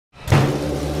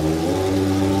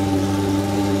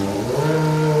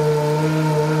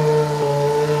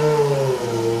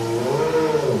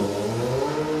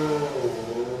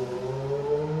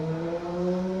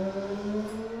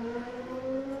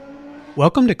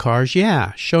Welcome to Cars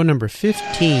Yeah, show number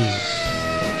 15.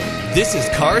 This is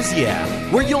Cars Yeah,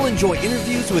 where you'll enjoy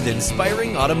interviews with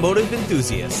inspiring automotive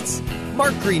enthusiasts.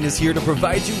 Mark Green is here to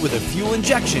provide you with a fuel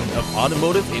injection of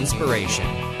automotive inspiration.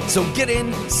 So get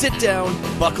in, sit down,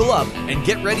 buckle up, and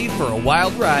get ready for a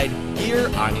wild ride here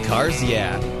on Cars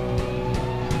Yeah.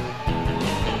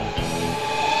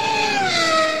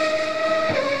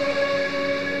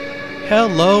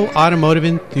 Hello, automotive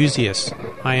enthusiasts.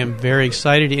 I am very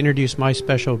excited to introduce my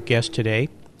special guest today,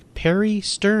 Perry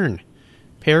Stern.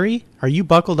 Perry, are you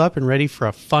buckled up and ready for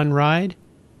a fun ride?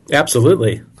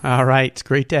 Absolutely. All right, it's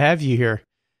great to have you here.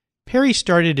 Perry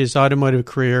started his automotive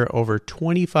career over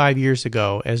 25 years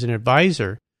ago as an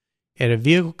advisor at a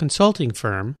vehicle consulting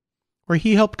firm where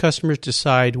he helped customers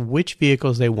decide which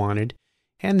vehicles they wanted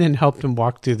and then helped them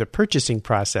walk through the purchasing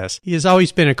process. He has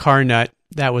always been a car nut.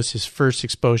 That was his first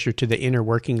exposure to the inner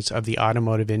workings of the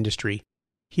automotive industry.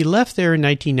 He left there in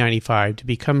 1995 to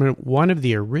become one of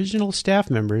the original staff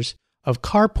members of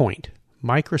CarPoint,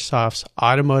 Microsoft's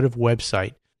automotive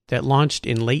website that launched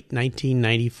in late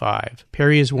 1995.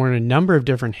 Perry has worn a number of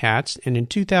different hats, and in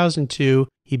 2002,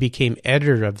 he became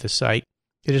editor of the site.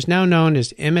 It is now known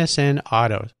as MSN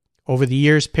Auto. Over the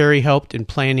years, Perry helped in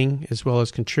planning as well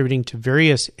as contributing to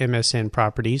various MSN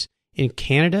properties in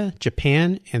Canada,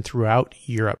 Japan, and throughout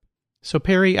Europe. So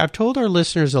Perry, I've told our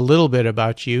listeners a little bit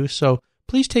about you, so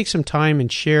please take some time and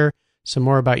share some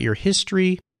more about your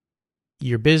history,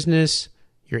 your business,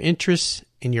 your interests,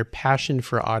 and your passion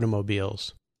for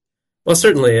automobiles. Well,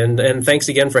 certainly, and thanks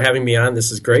again for having me on. This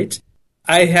is great.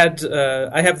 I have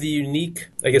the unique,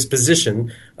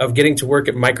 position of getting to work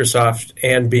at Microsoft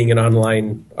and being an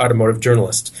online automotive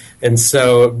journalist. And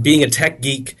so being a tech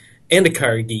geek and a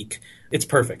car geek, it's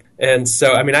perfect. And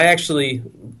so, I actually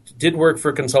did work for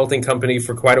a consulting company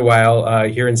for quite a while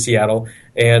here in Seattle,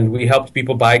 and we helped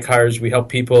people buy cars. We helped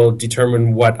people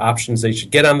determine what options they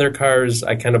should get on their cars.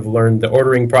 I kind of learned the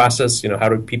ordering process, how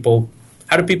do people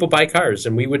buy cars?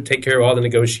 And we would take care of all the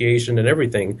negotiation and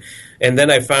everything. And then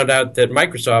I found out that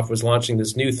Microsoft was launching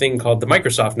this new thing called the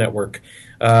Microsoft Network,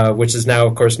 which is now,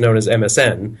 of course, known as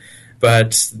MSN.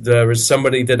 But there was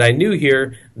somebody that I knew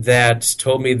here that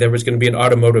told me there was going to be an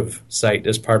automotive site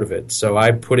as part of it. So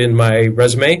I put in my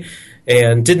resume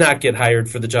and did not get hired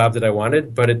for the job that I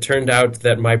wanted. But it turned out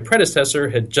that my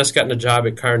predecessor had just gotten a job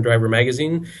at Car and Driver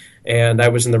magazine, and I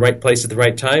was in the right place at the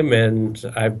right time, and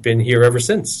I've been here ever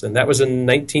since. And that was in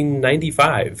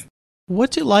 1995.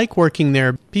 What's it like working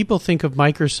there? People think of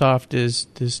Microsoft as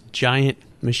this giant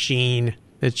machine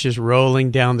that's just rolling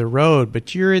down the road,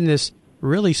 but you're in this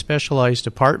really specialized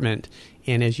department,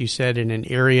 and as you said, in an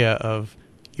area of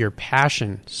your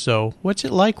passion. So what's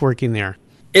it like working there?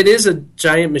 It is a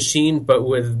giant machine, but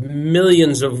with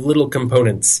millions of little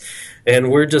components, and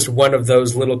we're just one of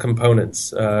those little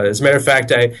components. As a matter of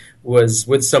fact, I was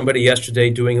with somebody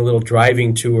yesterday doing a little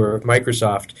driving tour of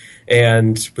Microsoft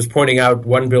and was pointing out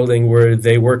one building where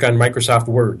they work on Microsoft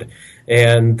Word,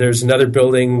 and there's another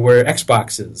building where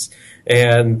Xbox is.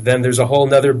 And then there's a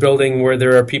whole other building where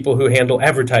there are people who handle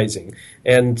advertising.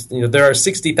 And there are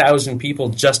 60,000 people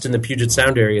just in the Puget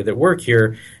Sound area that work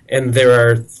here, and there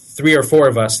are 3 or 4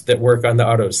 of us that work on the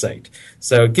auto site.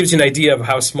 So it gives you an idea of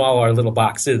how small our little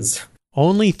box is.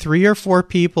 Only 3 or 4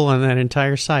 people on that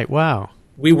entire site. Wow.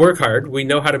 We work hard. We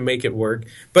know how to make it work.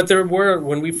 But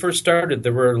when we first started,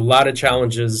 there were a lot of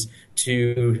challenges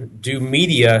to do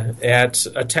media at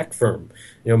a tech firm.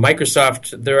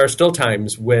 Microsoft, there are still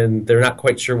times when they're not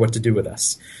quite sure what to do with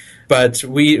us. But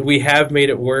we have made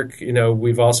it work.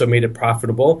 We've also made it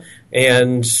profitable.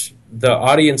 And the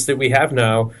audience that we have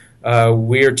now,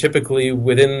 we're typically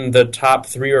within the top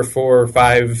 3 or 4 or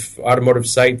 5 automotive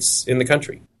sites in the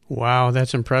country. Wow,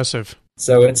 that's impressive.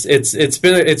 So it's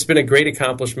been a great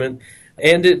accomplishment.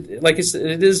 And like I said,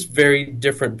 it is very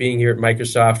different being here at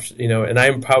Microsoft, and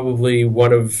I'm probably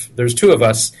there's 2 of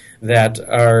us that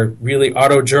are really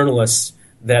auto journalists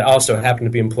that also happen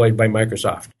to be employed by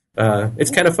Microsoft.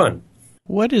 It's kind of fun.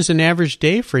 What is an average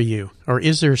day for you? Or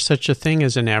is there such a thing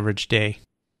as an average day?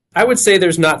 I would say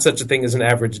there's not such a thing as an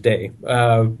average day,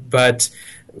 but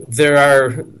there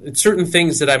are certain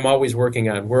things that I'm always working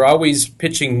on. We're always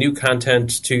pitching new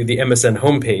content to the MSN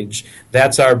homepage.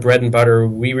 That's our bread and butter.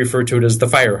 We refer to it as the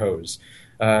fire hose.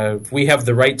 If we have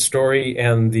the right story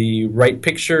and the right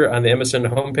picture on the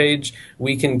MSN homepage,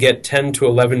 we can get 10 to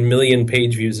 11 million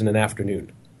page views in an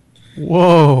afternoon.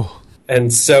 Whoa.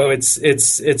 And so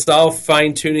it's all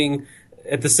fine-tuning.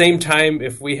 At the same time,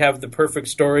 if we have the perfect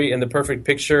story and the perfect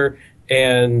picture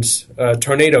and a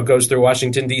tornado goes through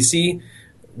Washington, D.C.,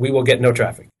 we will get no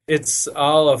traffic. it's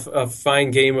all a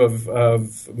fine game of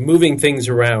moving things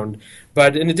around.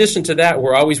 But in addition to that,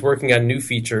 we're always working on new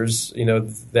features.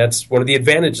 That's one of the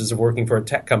advantages of working for a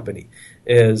tech company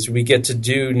is we get to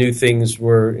do new things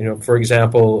where, for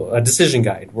example, a decision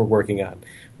guide we're working on,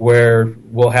 where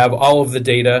we'll have all of the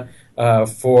data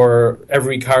for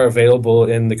every car available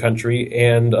in the country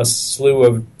and a slew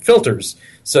of filters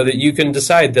so that you can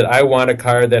decide that I want a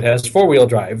car that has four-wheel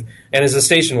drive and is a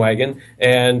station wagon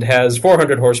and has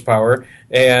 400 horsepower,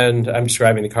 and I'm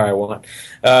describing the car I want,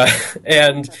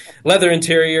 and leather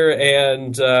interior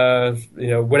and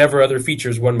whatever other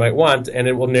features one might want, and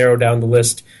it will narrow down the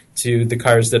list to the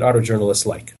cars that auto journalists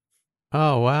like.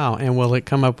 Oh, wow. And will it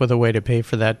come up with a way to pay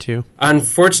for that, too?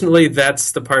 Unfortunately,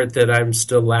 that's the part that I'm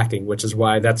still lacking, which is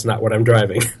why that's not what I'm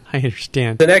driving. I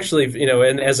understand. And actually,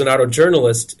 and as an auto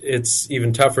journalist, it's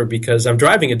even tougher because I'm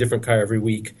driving a different car every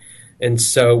week. And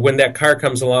so when that car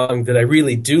comes along that I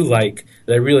really do like,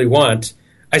 that I really want,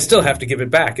 I still have to give it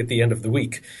back at the end of the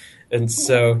week. And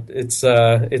so it's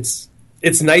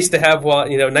nice to have,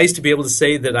 nice to be able to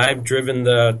say that I've driven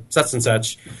the such and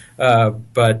such,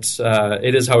 but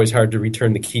it is always hard to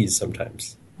return the keys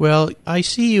sometimes. Well, I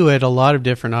see you at a lot of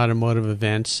different automotive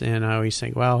events, and I always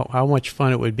think, wow, how much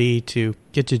fun it would be to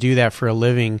get to do that for a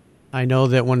living. I know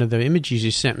that one of the images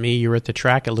you sent me, you were at the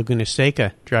track at Laguna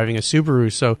Seca driving a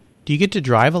Subaru. So do you get to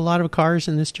drive a lot of cars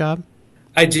in this job?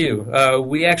 I do.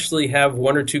 We actually have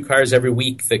one or two cars every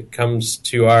week that comes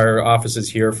to our offices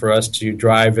here for us to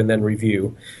drive and then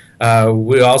review.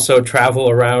 We also travel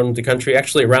around the country,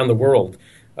 actually around the world,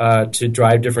 to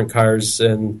drive different cars.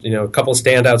 And, a couple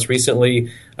standouts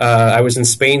recently. I was in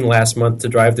Spain last month to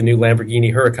drive the new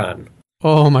Lamborghini Huracan.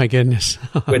 Oh, my goodness.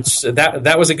 Which,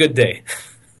 that was a good day.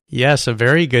 Yes, a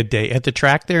very good day. At the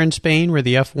track there in Spain where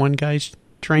the F1 guys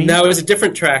train? No, it was a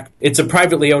different track. It's a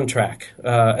privately owned track,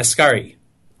 Ascari.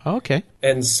 Oh, okay.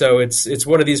 And so it's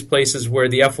one of these places where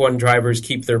the F1 drivers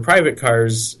keep their private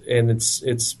cars, and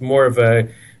it's more of a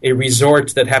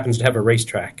resort that happens to have a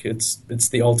racetrack. It's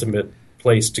the ultimate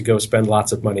place to go spend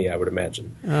lots of money, I would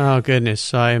imagine. Oh, goodness.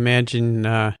 So I imagine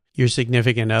your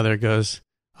significant other goes,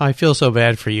 I feel so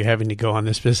bad for you having to go on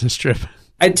this business trip.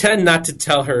 I tend not to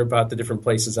tell her about the different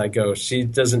places I go. She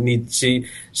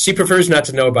prefers not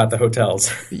to know about the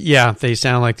hotels. Yeah, they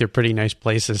sound like they're pretty nice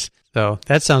places. So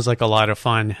that sounds like a lot of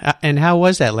fun. And how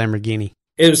was that Lamborghini?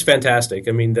 It was fantastic.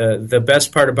 I mean, the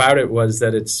best part about it was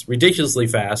that it's ridiculously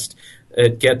fast.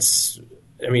 It's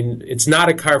not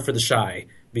a car for the shy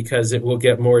because it will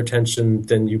get more attention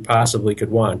than you possibly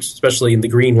could want, especially in the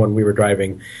green one we were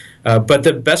driving. But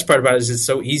the best part about it is it's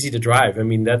so easy to drive. I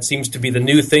mean, that seems to be the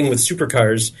new thing with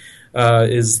supercars,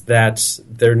 is that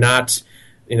they're not,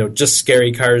 just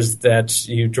scary cars that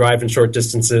you drive in short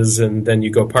distances and then you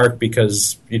go park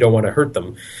because you don't want to hurt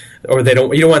them, or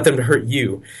you don't want them to hurt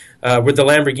you. With the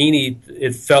Lamborghini,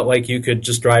 it felt like you could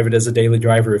just drive it as a daily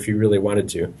driver if you really wanted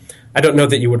to. I don't know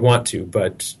that you would want to,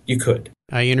 but you could.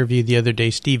 I interviewed the other day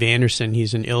Steve Anderson.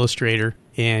 He's an illustrator,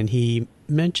 and he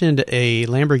mentioned a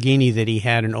Lamborghini that he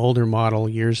had, an older model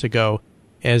years ago,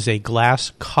 as a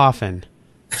glass coffin.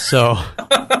 So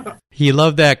he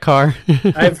loved that car.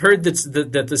 I've heard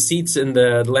that the seats in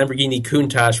the Lamborghini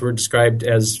Countach were described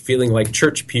as feeling like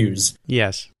church pews.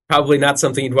 Yes. Probably not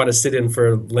something you'd want to sit in for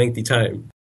a lengthy time.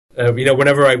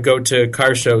 Whenever I go to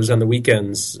car shows on the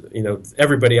weekends,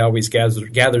 everybody always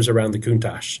gathers around the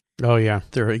Countach. Oh, yeah.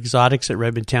 There are exotics at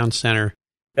Redmond Town Center.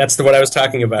 That's the one I was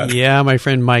talking about. Yeah, my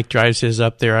friend Mike drives his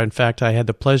up there. In fact, I had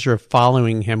the pleasure of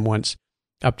following him once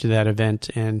up to that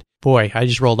event. And boy, I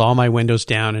just rolled all my windows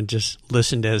down and just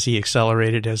listened as he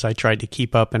accelerated as I tried to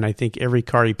keep up. And I think every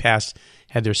car he passed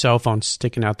had their cell phone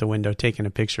sticking out the window, taking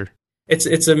a picture.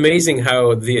 It's amazing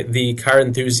how the car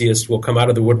enthusiast will come out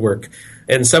of the woodwork.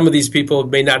 And some of these people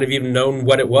may not have even known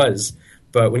what it was.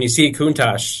 But when you see a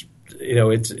Countach,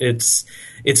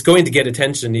 it's going to get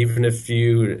attention, even if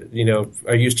you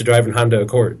are used to driving Honda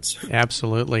Accords.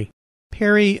 Absolutely.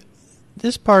 Perry,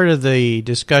 this part of the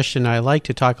discussion, I like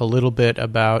to talk a little bit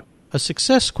about a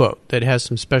success quote that has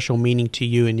some special meaning to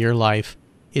you in your life.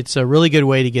 It's a really good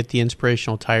way to get the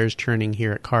inspirational tires turning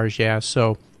here at Cars Yeah.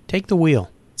 So take the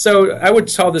wheel. So I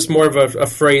would call this more of a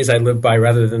phrase I live by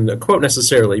rather than a quote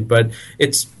necessarily, but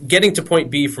it's getting to point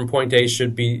B from point A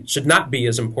should not be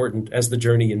as important as the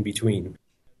journey in between.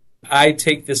 I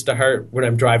take this to heart when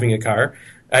I'm driving a car.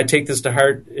 I take this to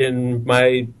heart in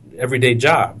my everyday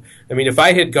job. I mean, if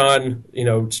I had gone,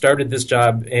 started this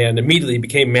job and immediately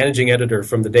became managing editor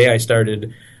from the day I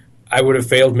started, I would have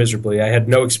failed miserably. I had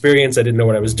no experience. I didn't know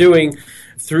what I was doing.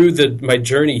 Through my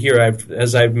journey here,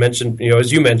 as I've mentioned,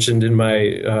 as you mentioned in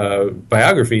my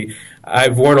biography,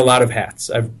 I've worn a lot of hats.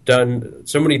 I've done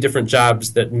so many different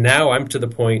jobs that now I'm to the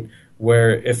point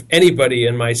where if anybody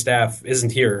in my staff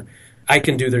isn't here, I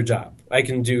can do their job. I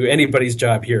can do anybody's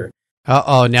job here.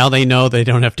 Uh-oh, now they know they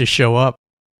don't have to show up.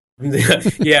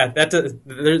 Yeah,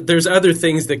 there's other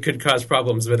things that could cause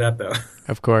problems with that, though.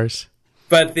 Of course.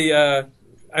 But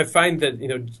I find that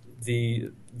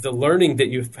the learning that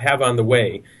you have on the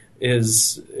way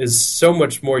is so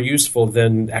much more useful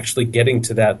than actually getting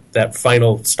to that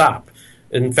final stop.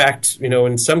 In fact,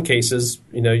 in some cases,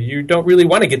 you don't really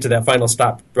want to get to that final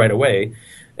stop right away.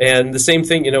 And the same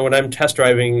thing, when I'm test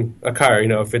driving a car,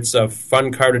 if it's a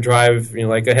fun car to drive,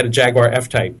 like I had a Jaguar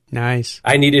F-Type. Nice.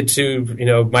 I needed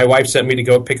to, my wife sent me to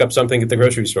go pick up something at the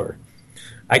grocery store.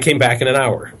 I came back in an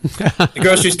hour. The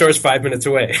grocery store is 5 minutes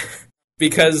away.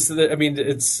 Because,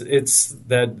 it's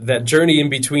that journey in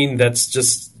between that's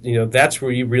just, that's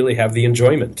where you really have the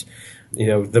enjoyment.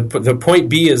 The point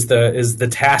B is the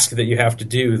task that you have to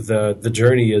do. The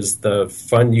journey is the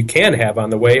fun you can have on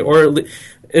the way,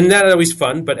 and not always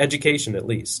fun, but education at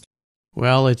least.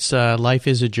 Well, it's life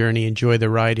is a journey. Enjoy the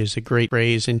ride is a great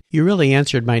phrase. And you really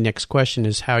answered my next question,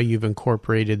 is how you've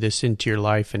incorporated this into your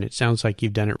life. And it sounds like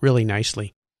you've done it really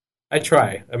nicely. I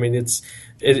try.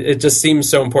 It just seems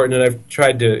so important. And I've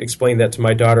tried to explain that to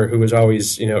my daughter, who is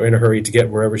always, in a hurry to get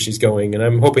wherever she's going. And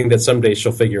I'm hoping that someday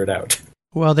she'll figure it out.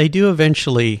 Well, they do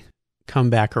eventually come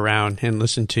back around and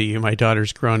listen to you. My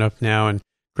daughter's grown up now and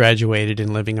graduated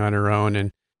and living on her own.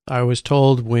 And I was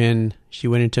told when she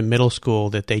went into middle school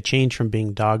that they changed from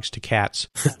being dogs to cats.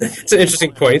 It's an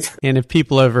interesting point. And if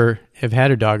people ever have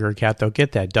had a dog or a cat, they'll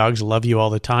get that. Dogs love you all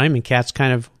the time, and cats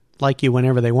kind of like you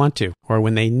whenever they want to or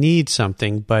when they need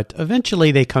something. But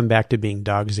eventually they come back to being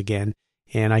dogs again.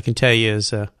 And I can tell you,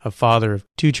 as a father of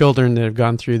two children that have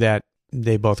gone through that,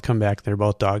 they both come back. They're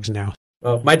both dogs now.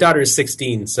 Well, my daughter is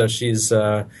 16, so she's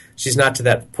not to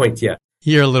that point yet.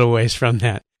 You're a little ways from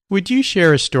that. Would you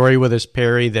share a story with us,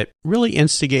 Perry, that really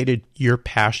instigated your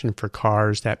passion for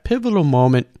cars, that pivotal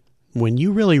moment when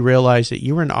you really realized that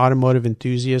you were an automotive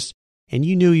enthusiast and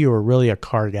you knew you were really a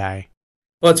car guy?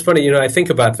 Well, it's funny, I think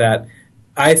about that.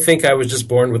 I think I was just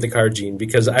born with the car gene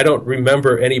because I don't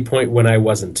remember any point when I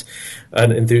wasn't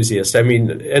an enthusiast.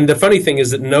 And the funny thing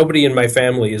is that nobody in my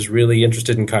family is really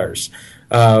interested in cars.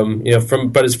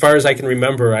 But as far as I can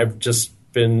remember, I've just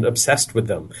been obsessed with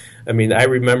them. I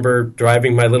remember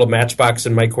driving my little Matchbox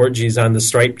and my Corgis on the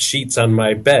striped sheets on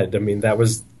my bed. That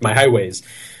was my highways.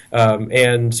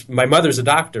 And my mother's a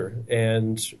doctor,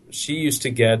 and she used to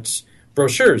get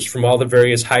brochures from all the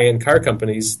various high-end car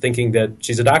companies thinking that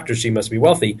she's a doctor, she must be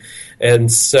wealthy.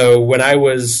 And so when I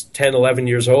was 10, 11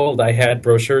 years old, I had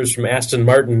brochures from Aston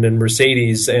Martin and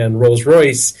Mercedes and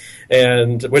Rolls-Royce,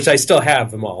 and which I still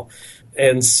have them all.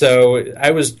 And so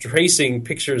I was tracing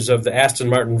pictures of the Aston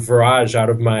Martin Virage out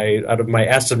of my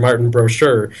Aston Martin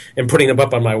brochure and putting them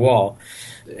up on my wall.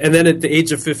 And then at the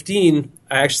age of 15,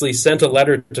 I actually sent a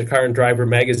letter to Car and Driver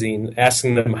magazine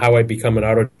asking them how I'd become an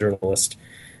auto journalist,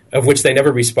 of which they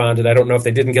never responded. I don't know if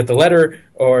they didn't get the letter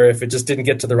or if it just didn't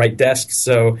get to the right desk.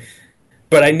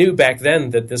 But I knew back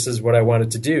then that this is what I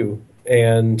wanted to do.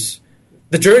 And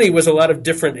the journey was a lot of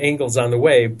different angles on the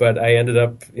way, but I ended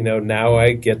up, now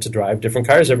I get to drive different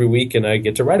cars every week and I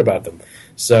get to write about them.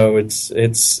 So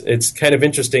it's kind of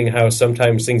interesting how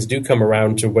sometimes things do come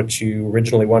around to what you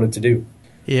originally wanted to do.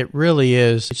 It really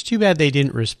is. It's too bad they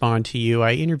didn't respond to you.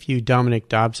 I interviewed Dominic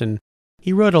Dobson.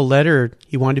 He wrote a letter.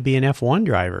 He wanted to be an F1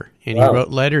 driver, and He wrote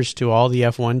letters to all the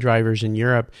F1 drivers in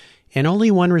Europe, and only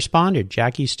one responded,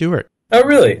 Jackie Stewart. Oh,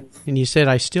 really? And he said,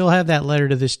 I still have that letter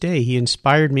to this day. He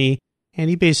inspired me, and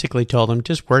he basically told him,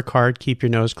 just work hard, keep your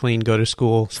nose clean, go to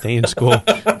school, stay in school,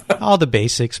 all the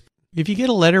basics. If you get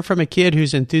a letter from a kid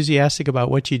who's enthusiastic about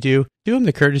what you do him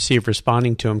the courtesy of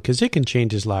responding to him, because it can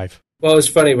change his life. Well, it was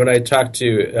funny when I talked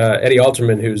to Eddie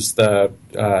Alterman, who's the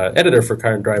editor for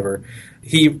Car and Driver.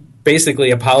 He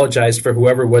basically apologized for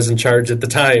whoever was in charge at the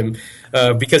time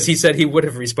because he said he would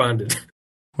have responded.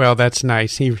 Well, that's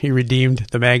nice. He redeemed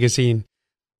the magazine.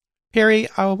 Perry,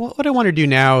 what I want to do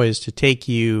now is to take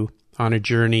you on a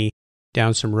journey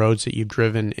down some roads that you've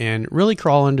driven and really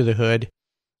crawl under the hood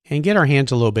and get our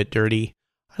hands a little bit dirty.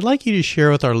 I'd like you to share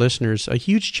with our listeners a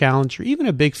huge challenge or even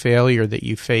a big failure that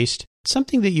you faced,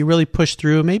 something that you really pushed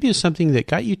through, maybe it's something that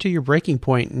got you to your breaking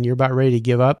point and you're about ready to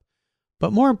give up.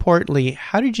 But more importantly,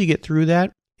 how did you get through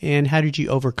that and how did you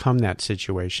overcome that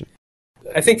situation?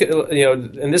 I think,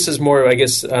 and this is more, I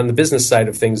guess, on the business side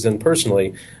of things than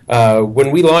personally.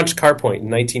 When we launched CarPoint in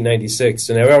 1996,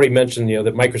 and I already mentioned,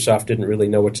 that Microsoft didn't really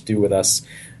know what to do with us.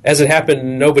 As it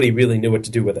happened, nobody really knew what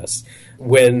to do with us.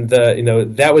 When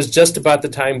that was just about the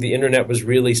time the internet was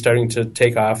really starting to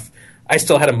take off. I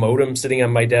still had a modem sitting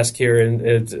on my desk here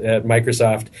at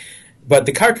Microsoft, but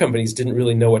the car companies didn't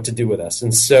really know what to do with us.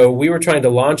 And so we were trying to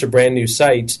launch a brand new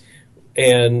site,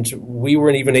 and we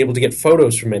weren't even able to get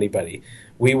photos from anybody.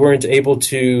 We weren't able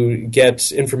to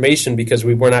get information because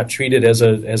we were not treated as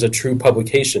a true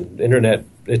publication. Internet.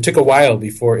 It took a while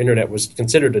before internet was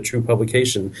considered a true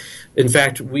publication. In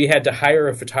fact, we had to hire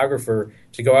a photographer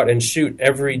to go out and shoot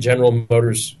every General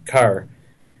Motors car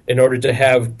in order to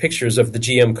have pictures of the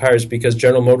GM cars, because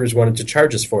General Motors wanted to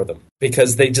charge us for them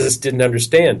because they just didn't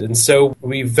understand. And so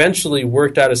we eventually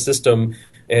worked out a system,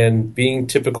 and being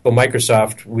typical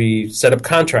Microsoft, we set up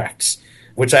contracts,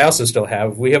 which I also still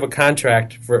have. We have a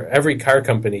contract for every car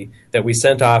company that we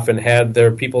sent off and had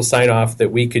their people sign off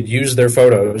that we could use their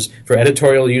photos for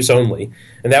editorial use only.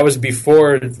 And that was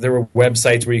before there were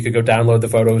websites where you could go download the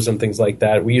photos and things like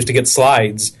that. We used to get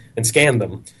slides and scan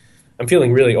them. I'm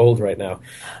feeling really old right now.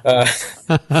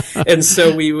 And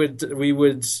so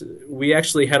we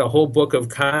actually had a whole book of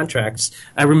contracts.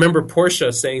 I remember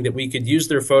Porsche saying that we could use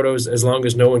their photos as long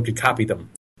as no one could copy them.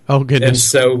 Oh, goodness. And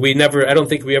so I don't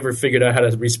think we ever figured out how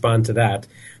to respond to that.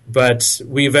 But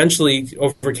we eventually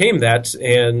overcame that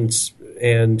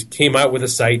and came out with a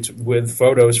site with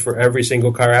photos for every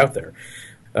single car out there.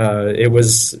 It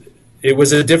was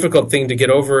a difficult thing to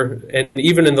get over, and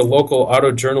even in the local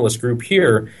auto journalist group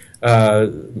here,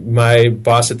 my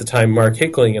boss at the time, Mark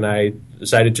Hickling, and I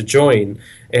decided to join,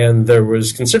 and there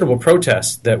was considerable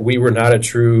protest that we were not a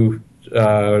true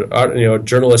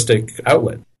journalistic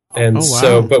outlet. And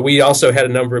but we also had a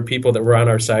number of people that were on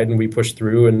our side, and we pushed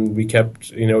through, and we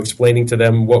kept explaining to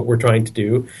them what we're trying to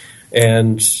do.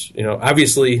 And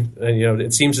obviously,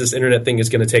 it seems this internet thing is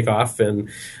going to take off, and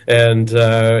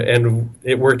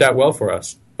it worked out well for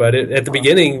us. But at the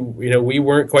beginning, we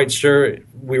weren't quite sure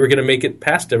we were going to make it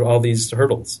past all these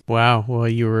hurdles. Wow. Well,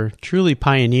 you were truly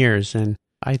pioneers, and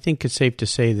I think it's safe to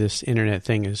say this internet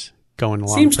thing is going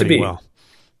along pretty well.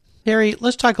 Harry,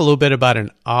 let's talk a little bit about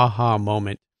an aha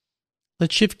moment.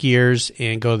 Let's shift gears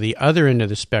and go to the other end of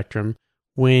the spectrum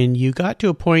when you got to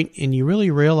a point and you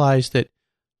really realized that,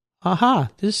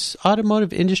 this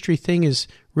automotive industry thing is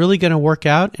really going to work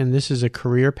out, and this is a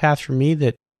career path for me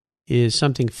that is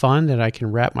something fun that I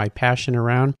can wrap my passion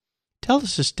around. Tell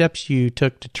us the steps you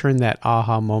took to turn that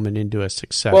aha moment into a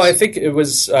success. Well, I think it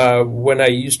was when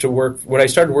I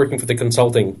started working for the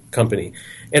consulting company.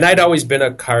 And I'd always been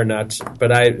a car nut, but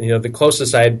the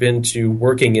closest I had been to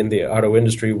working in the auto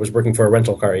industry was working for a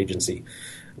rental car agency.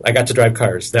 I got to drive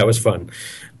cars. That was fun.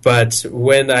 But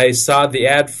when I saw the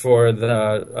ad for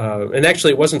and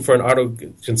actually it wasn't for an auto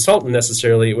consultant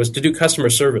necessarily, it was to do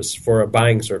customer service for a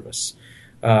buying service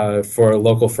for a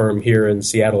local firm here in the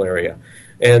Seattle area.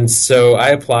 And so I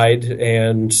applied,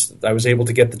 and I was able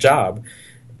to get the job.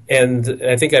 And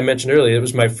I think I mentioned earlier, it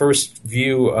was my first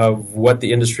view of what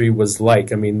the industry was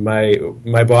like. I mean,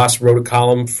 my boss wrote a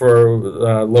column for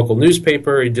a local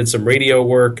newspaper. He did some radio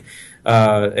work,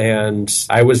 and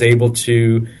I was able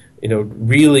to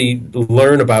really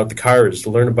learn about the cars,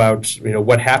 learn about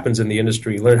what happens in the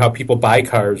industry, learn how people buy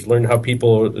cars, learn how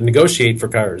people negotiate for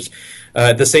cars.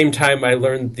 At the same time, I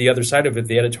learned the other side of it,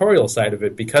 the editorial side of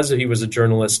it, because he was a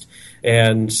journalist,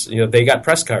 and they got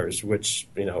press cars, which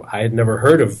I had never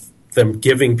heard of them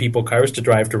giving people cars to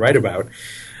drive to write about.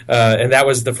 And that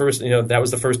was the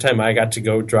first time I got to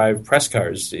go drive press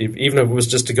cars, even if it was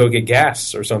just to go get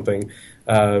gas or something.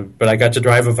 But I got to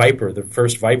drive a Viper, the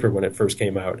first Viper when it first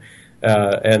came out,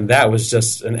 and that was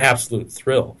just an absolute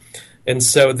thrill. And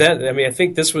so I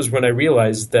think this was when I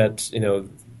realized that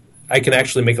I can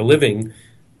actually make a living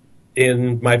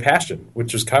in my passion,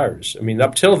 which was cars. I mean,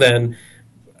 up till then,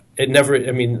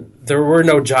 there were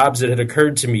no jobs that had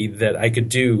occurred to me that I could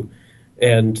do,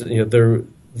 and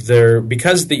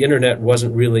because the internet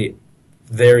wasn't really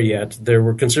there yet, there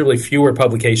were considerably fewer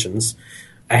publications.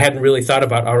 I hadn't really thought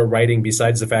about auto writing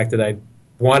besides the fact that I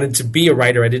wanted to be a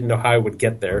writer. I didn't know how I would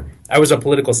get there. I was a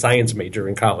political science major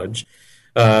in college,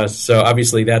 so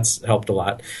obviously that's helped a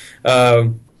lot.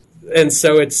 And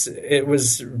so it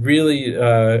was really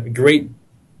great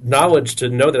knowledge to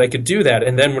know that I could do that.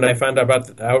 And then when I found out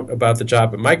about the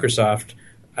job at Microsoft,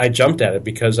 I jumped at it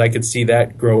because I could see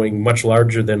that growing much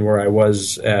larger than where I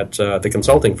was at the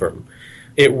consulting firm.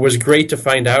 It was great to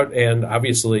find out, and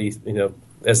obviously,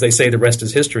 as they say, the rest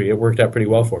is history. It worked out pretty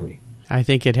well for me. I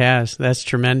think it has. That's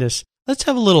tremendous. Let's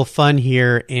have a little fun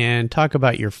here and talk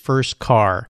about your first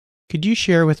car. Could you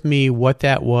share with me what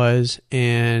that was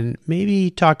and maybe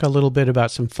talk a little bit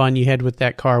about some fun you had with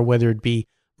that car, whether it be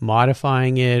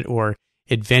modifying it or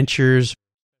adventures?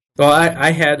 Well,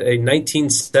 I had a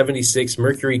 1976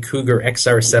 Mercury Cougar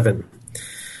XR7,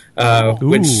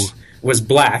 which was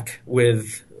black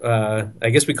with, I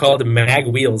guess we called them mag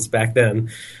wheels back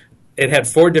then. It had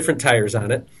 4 different tires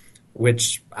on it,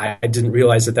 which I didn't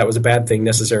realize that was a bad thing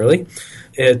necessarily.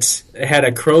 It had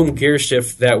a chrome gear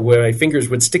shift that my fingers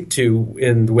would stick to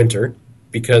in the winter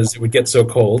because it would get so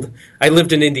cold. I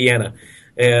lived in Indiana,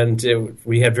 and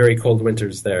we had very cold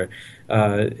winters there.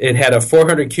 It had a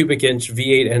 400 cubic inch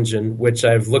V8 engine, which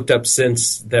I've looked up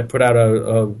since, that put out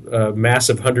a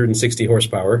massive 160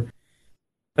 horsepower.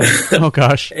 Oh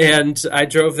gosh! And I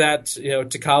drove that,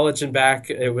 to college and back.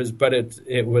 It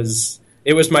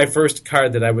was my first car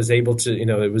that I was able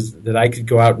to, that I could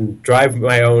go out and drive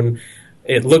my own.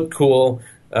 It looked cool.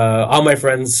 All my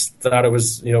friends thought it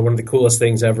was, one of the coolest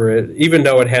things ever, even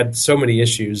though it had so many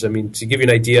issues. I mean, to give you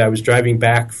an idea, I was driving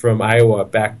back from Iowa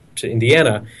back to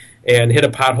Indiana and hit a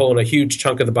pothole, and a huge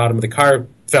chunk of the bottom of the car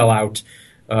fell out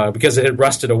because it had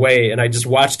rusted away, and I just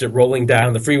watched it rolling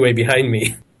down the freeway behind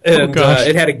me. And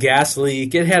it had a gas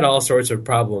leak. It had all sorts of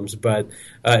problems, but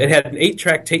it had an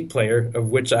 8-track tape player, of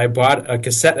which I bought a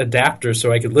cassette adapter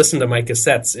so I could listen to my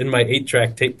cassettes in my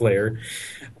 8-track tape player.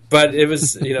 But it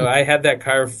was, I had that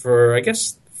car for, I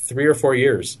guess, 3 or 4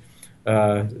 years.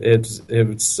 My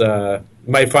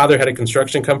father had a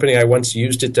construction company. I once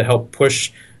used it to help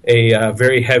push a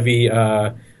very heavy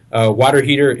water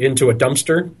heater into a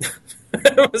dumpster.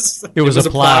 It was a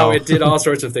plow. It did all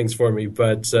sorts of things for me,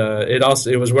 but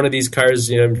it was one of these cars.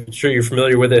 I'm sure you're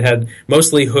familiar with it. It had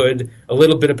mostly hood, a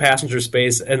little bit of passenger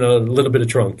space, and a little bit of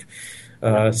trunk.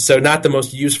 So not the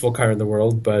most useful car in the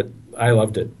world, but I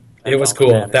loved it. It was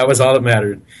cool. That was all that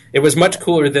mattered. It was much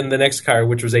cooler than the next car,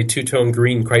 which was a 2-tone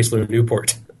green Chrysler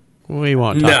Newport. We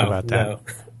won't talk about that. No.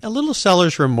 A little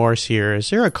seller's remorse here. Is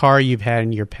there a car you've had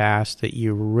in your past that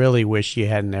you really wish you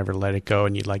hadn't ever let it go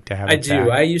and you'd like to have it back? I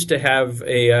do. I used to have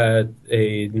a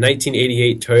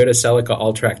 1988 Toyota Celica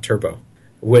All-Track Turbo,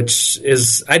 which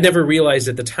is, I never realized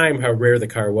at the time how rare the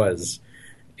car was.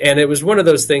 And it was one of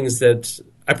those things that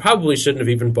I probably shouldn't have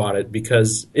even bought it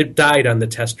because it died on the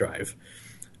test drive.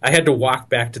 I had to walk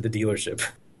back to the dealership.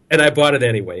 And I bought it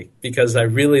anyway because I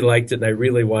really liked it and I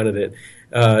really wanted it.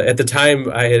 At the time,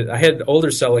 I had older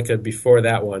Celica before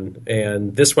that one,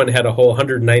 and this one had a whole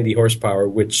 190 horsepower,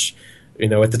 which,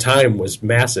 at the time was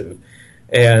massive.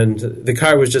 And the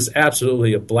car was just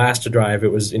absolutely a blast to drive.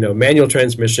 It was, manual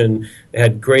transmission. It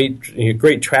had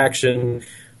great traction.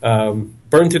 Burned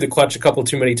through the clutch a couple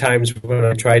too many times when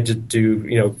I tried to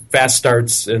do, fast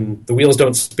starts, and the wheels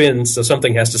don't spin, so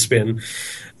something has to spin.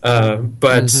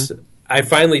 But I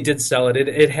finally did sell it.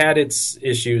 It had its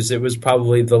issues. It was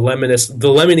probably the lemoniest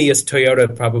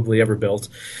Toyota probably ever built.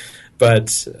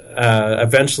 But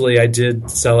eventually I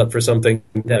did sell it for something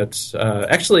that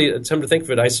actually, come to think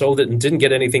of it, I sold it and didn't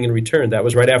get anything in return. That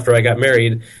was right after I got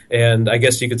married, and I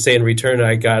guess you could say in return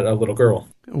I got a little girl.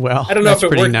 Well, I don't know if it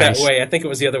worked nice. that way. I think it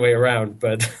was the other way around.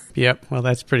 But yep, well,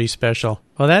 that's pretty special.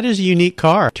 Well, that is a unique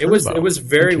car. Turbo. It was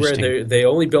very rare. They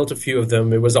only built a few of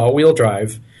them. It was all-wheel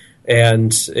drive.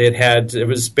 And it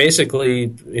was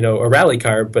basically, a rally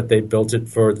car, but they built it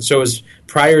so it was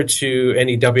prior to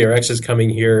any WRXs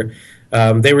coming here.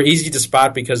 They were easy to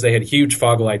spot because they had huge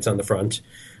fog lights on the front,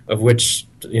 of which,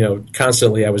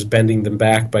 constantly I was bending them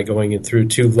back by going in through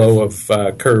too low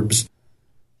of curbs.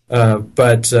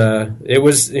 But it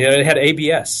was, it had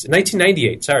ABS.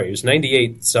 1998, sorry, it was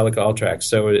 98 Celica All-Track.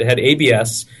 So it had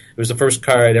ABS. It was the first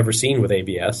car I'd ever seen with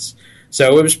ABS.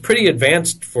 So it was pretty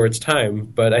advanced for its time,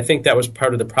 but I think that was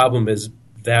part of the problem it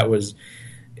was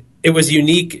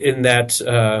unique in that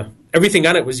everything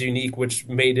on it was unique, which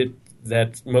made it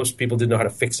that most people didn't know how to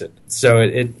fix it. So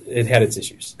it had its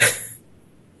issues.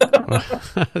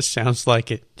 Sounds like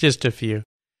it. Just a few.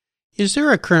 Is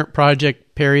there a current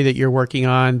project, Perry, that you're working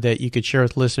on that you could share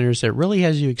with listeners that really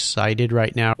has you excited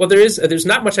right now? Well, there's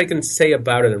not much I can say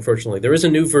about it, unfortunately. There is a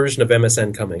new version of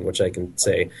MSN coming, which I can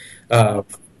say.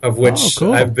 Of which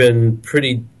cool. I've been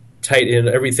pretty tight in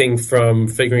everything from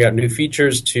figuring out new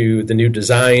features to the new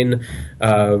design,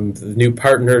 the new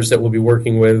partners that we'll be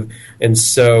working with. And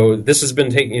so this has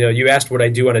been taking, you asked what I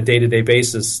do on a day-to-day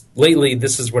basis. Lately,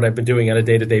 this is what I've been doing on a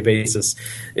day-to-day basis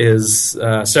is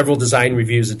several design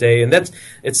reviews a day. And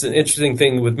it's an interesting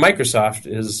thing with Microsoft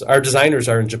is our designers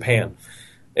are in Japan.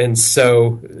 And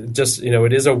so just,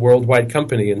 it is a worldwide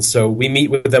company. And so we meet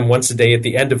with them once a day at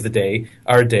the end of the day,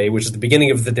 our day, which is the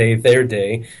beginning of the day, their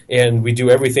day. And we do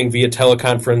everything via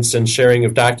teleconference and sharing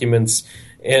of documents.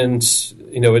 And,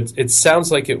 it sounds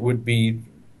like it would be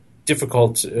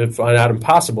difficult, if not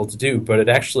impossible, to do, but it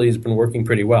actually has been working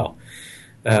pretty well.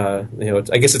 I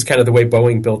guess it's kind of the way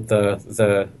Boeing built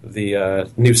the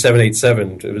new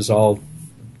 787. It was all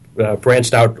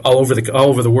branched out all over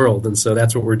the world, and so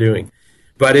that's what we're doing.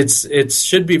 But it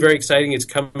should be very exciting. It's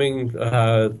coming,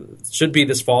 should be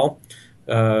this fall,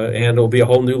 and it'll be a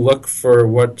whole new look for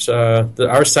what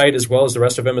our site as well as the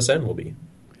rest of MSN will be.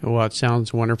 Well, it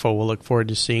sounds wonderful. We'll look forward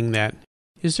to seeing that.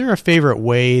 Is there a favorite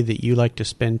way that you like to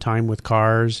spend time with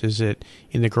cars? Is it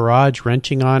in the garage,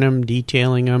 wrenching on them,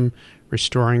 detailing them,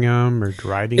 restoring them, or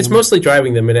driving them? It's mostly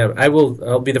driving them, and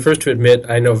I'll be the first to admit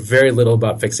I know very little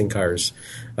about fixing cars.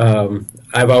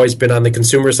 I've always been on the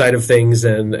consumer side of things,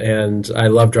 and I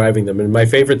love driving them. And my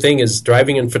favorite thing is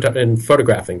driving and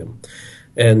photographing them.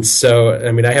 And so,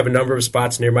 I mean, I have a number of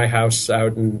spots near my house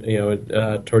out in,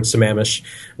 towards Sammamish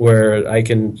where I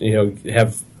can,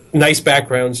 have nice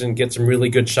backgrounds and get some really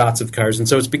good shots of cars. And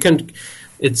so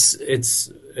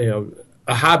it's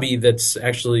a hobby that's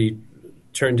actually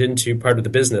turned into part of the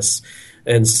business.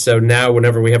 And so now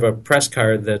whenever we have a press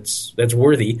car that's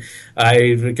worthy,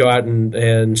 I go out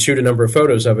and shoot a number of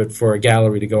photos of it for a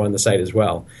gallery to go on the site as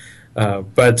well.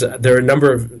 But there are a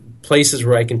number of places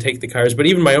where I can take the cars, but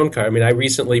even my own car. I mean, I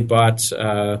recently bought,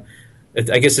 I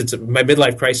guess it's my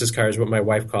midlife crisis car is what my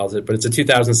wife calls it, but it's a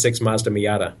 2006 Mazda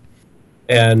Miata.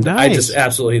 And nice. I just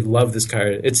absolutely love this car.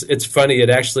 It's funny. It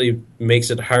actually makes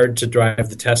it hard to drive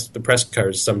the press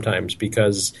cars sometimes,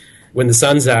 because when the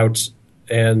sun's out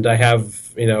and I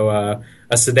have,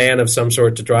 a sedan of some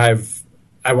sort to drive,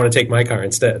 I want to take my car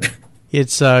instead.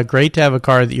 It's great to have a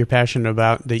car that you're passionate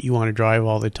about, that you want to drive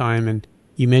all the time. And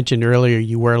you mentioned earlier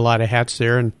you wear a lot of hats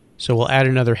there, and so we'll add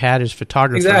another hat as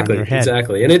photographer on your head.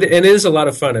 Exactly. And it is a lot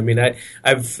of fun. I mean,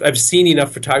 I've seen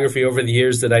enough photography over the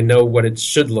years that I know what it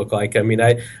should look like. I mean,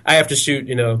 I have to shoot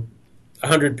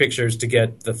 100 pictures to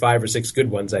get the 5 or 6 good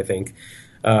ones, I think.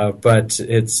 But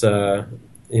it's I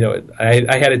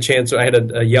had a chance. I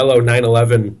had a yellow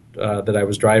 911 that I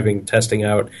was driving, testing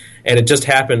out, and it just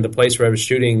happened. The place where I was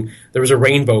shooting, there was a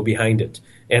rainbow behind it,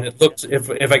 and it looked.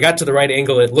 If I got to the right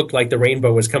angle, it looked like the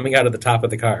rainbow was coming out of the top of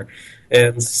the car,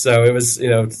 and so it was.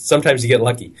 Sometimes you get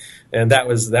lucky, and that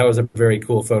was a very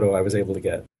cool photo I was able to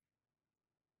get.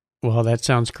 Well, that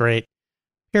sounds great.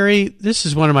 Perry, this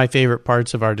is one of my favorite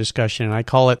parts of our discussion, and I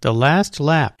call it the last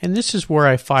lap. And this is where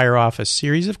I fire off a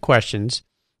series of questions,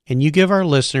 and you give our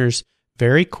listeners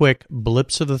very quick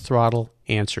blips of the throttle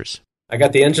answers. I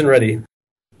got the engine ready.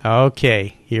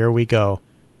 Okay, here we go.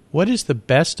 What is the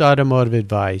best automotive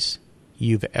advice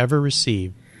you've ever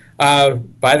received?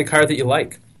 Buy the car that you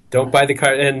like. Don't buy the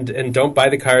car, and don't buy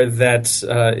the car that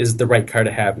is the right car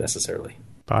to have necessarily.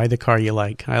 Buy the car you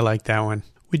like. I like that one.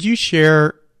 Would you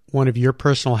share one of your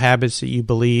personal habits that you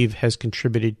believe has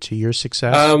contributed to your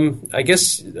success? I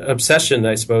guess obsession,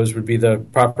 I suppose, would be the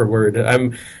proper word.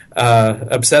 I'm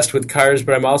obsessed with cars,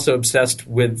 but I'm also obsessed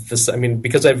with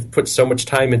because I've put so much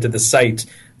time into the site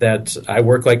that I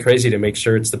work like crazy to make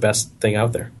sure it's the best thing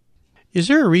out there. Is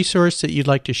there a resource that you'd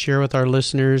like to share with our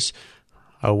listeners?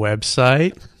 A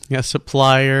website, a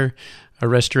supplier, a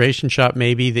restoration shop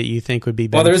maybe that you think would be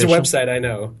beneficial? Well, there is a website, I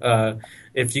know.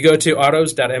 If you go to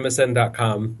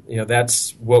autos.msn.com,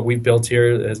 that's what we've built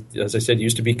here. As I said, it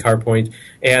used to be CarPoint.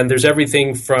 And there's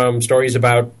everything from stories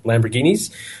about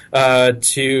Lamborghinis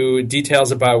to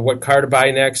details about what car to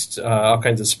buy next, all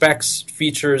kinds of specs,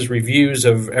 features, reviews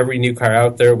of every new car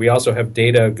out there. We also have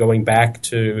data going back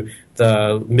to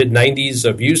the mid-90s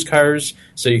of used cars,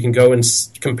 so you can go and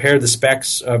compare the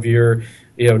specs of your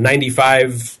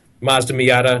 95 Mazda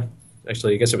Miata.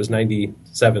 Actually, I guess it was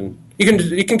 97.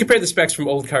 You can compare the specs from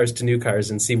old cars to new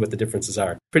cars and see what the differences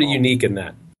are. Pretty unique in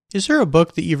that. Is there a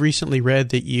book that you've recently read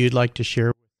that you'd like to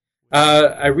share?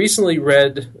 I recently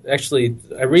read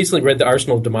The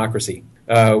Arsenal of Democracy,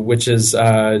 which is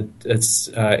it's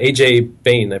A.J.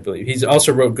 Bain, I believe. He's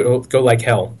also wrote Go Like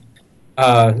Hell.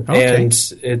 Okay. And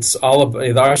it's all about,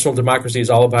 the Arsenal of Democracy is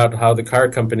all about how the car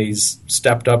companies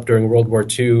stepped up during World War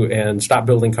II and stopped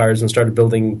building cars and started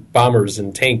building bombers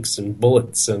and tanks and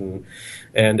bullets and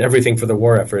everything for the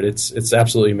war effort. It's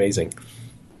absolutely amazing.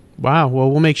 Wow.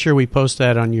 Well, we'll make sure we post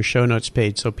that on your show notes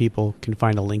page so people can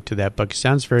find a link to that book. It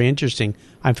sounds very interesting.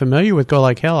 I'm familiar with Go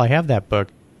Like Hell. I have that book,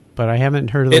 but I haven't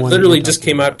heard of the one. It literally just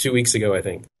came out 2 weeks ago, I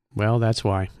think. Well, that's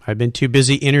why. I've been too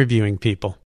busy interviewing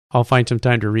people. I'll find some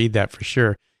time to read that for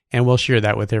sure, and we'll share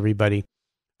that with everybody.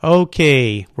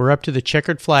 Okay, we're up to the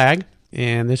checkered flag,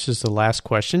 and this is the last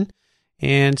question.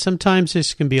 And sometimes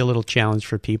this can be a little challenge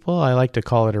for people. I like to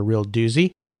call it a real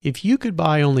doozy. If you could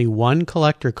buy only one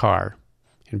collector car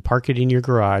and park it in your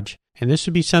garage, and this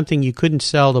would be something you couldn't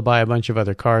sell to buy a bunch of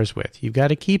other cars with, you've got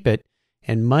to keep it,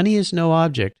 and money is no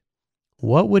object,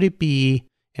 what would it be?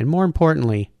 And more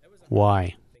importantly,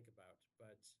 why?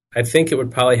 I think it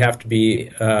would probably have to be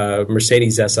a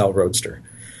Mercedes SL Roadster.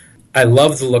 I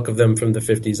love the look of them from the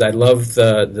 50s. I love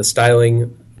the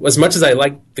styling. As much as I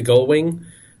like the gull wing,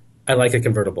 I like a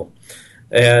convertible.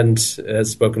 And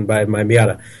as spoken by my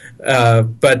Miata.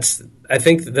 But I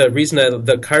think the reason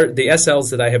the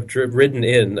SLs that I have ridden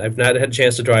in, I've not had a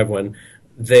chance to drive one,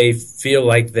 they feel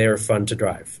like they're fun to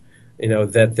drive. You know,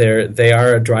 that they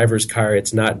are a driver's car.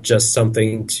 It's not just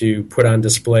something to put on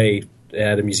display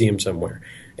at a museum somewhere.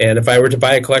 And if I were to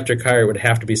buy a collector car, it would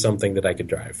have to be something that I could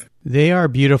drive. They are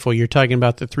beautiful. You're talking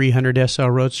about the 300 SL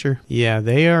Roadster? Yeah,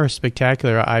 they are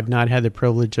spectacular. I've not had the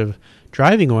privilege of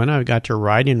driving one. I got to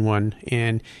ride in one,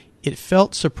 and it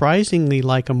felt surprisingly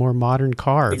like a more modern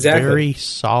car. Exactly. Very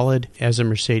solid, as a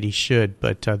Mercedes should.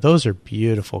 But those are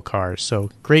beautiful cars. So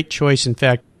great choice. In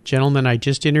fact, gentleman I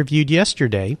just interviewed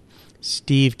yesterday,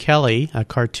 Steve Kelly, a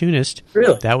cartoonist,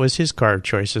 really? That was his car of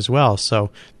choice as well.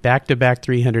 So back-to-back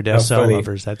 300 SL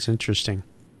lovers. That's interesting.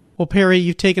 Well, Perry,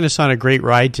 you've taken us on a great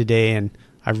ride today, and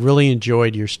I've really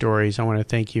enjoyed your stories. I want to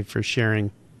thank you for sharing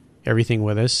everything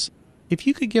with us. If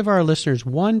you could give our listeners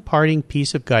one parting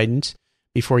piece of guidance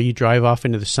before you drive off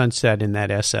into the sunset in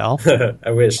that SL. I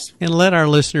wish. And let our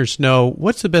listeners know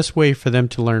what's the best way for them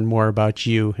to learn more about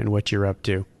you and what you're up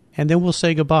to. And then we'll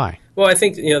say goodbye. Well, I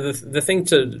think the thing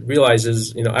to realize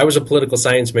is I was a political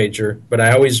science major, but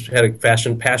I always had a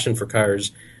passion for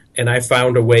cars, and I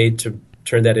found a way to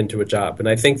turn that into a job. And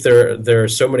I think there are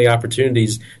so many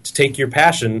opportunities to take your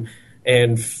passion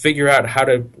and figure out how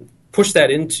to push that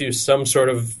into some sort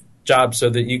of job so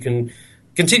that you can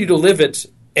continue to live it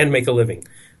and make a living.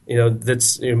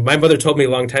 My mother told me a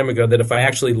long time ago that if I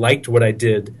actually liked what I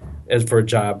did as for a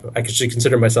job, I should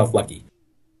consider myself lucky.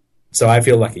 So I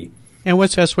feel lucky. And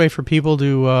what's the best way for people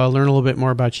to learn a little bit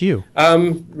more about you?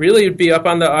 Really, it'd be up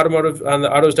on the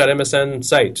autos.msn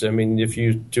site. I mean, if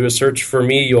you do a search for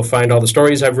me, you'll find all the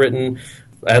stories I've written,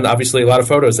 and obviously a lot of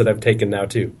photos that I've taken now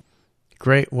too.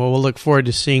 Great. Well, we'll look forward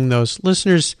to seeing those.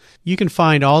 Listeners, you can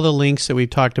find all the links that we've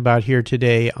talked about here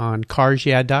today on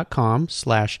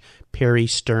carsyeah.com/Perry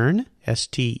Stern,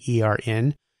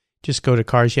 Stern. Just go to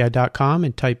carsyeah.com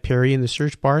and type Perry in the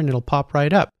search bar, and it'll pop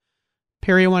right up.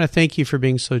 Perry, I want to thank you for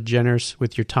being so generous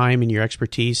with your time and your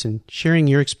expertise and sharing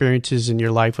your experiences in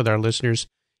your life with our listeners.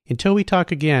 Until we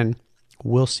talk again,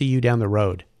 we'll see you down the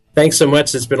road. Thanks so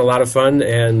much. It's been a lot of fun,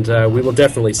 and we will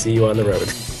definitely see you on the road.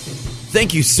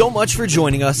 Thank you so much for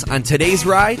joining us on today's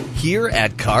ride here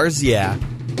at Cars Yeah.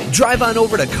 Drive on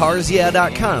over to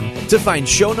carsyeah.com to find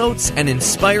show notes and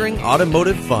inspiring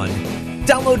automotive fun.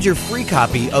 Download your free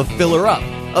copy of Filler Up,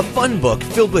 a fun book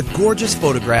filled with gorgeous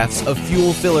photographs of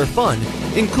fuel filler fun,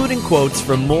 including quotes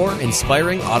from more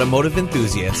inspiring automotive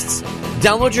enthusiasts.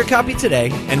 Download your copy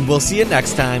today, and we'll see you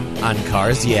next time on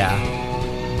Cars Yeah.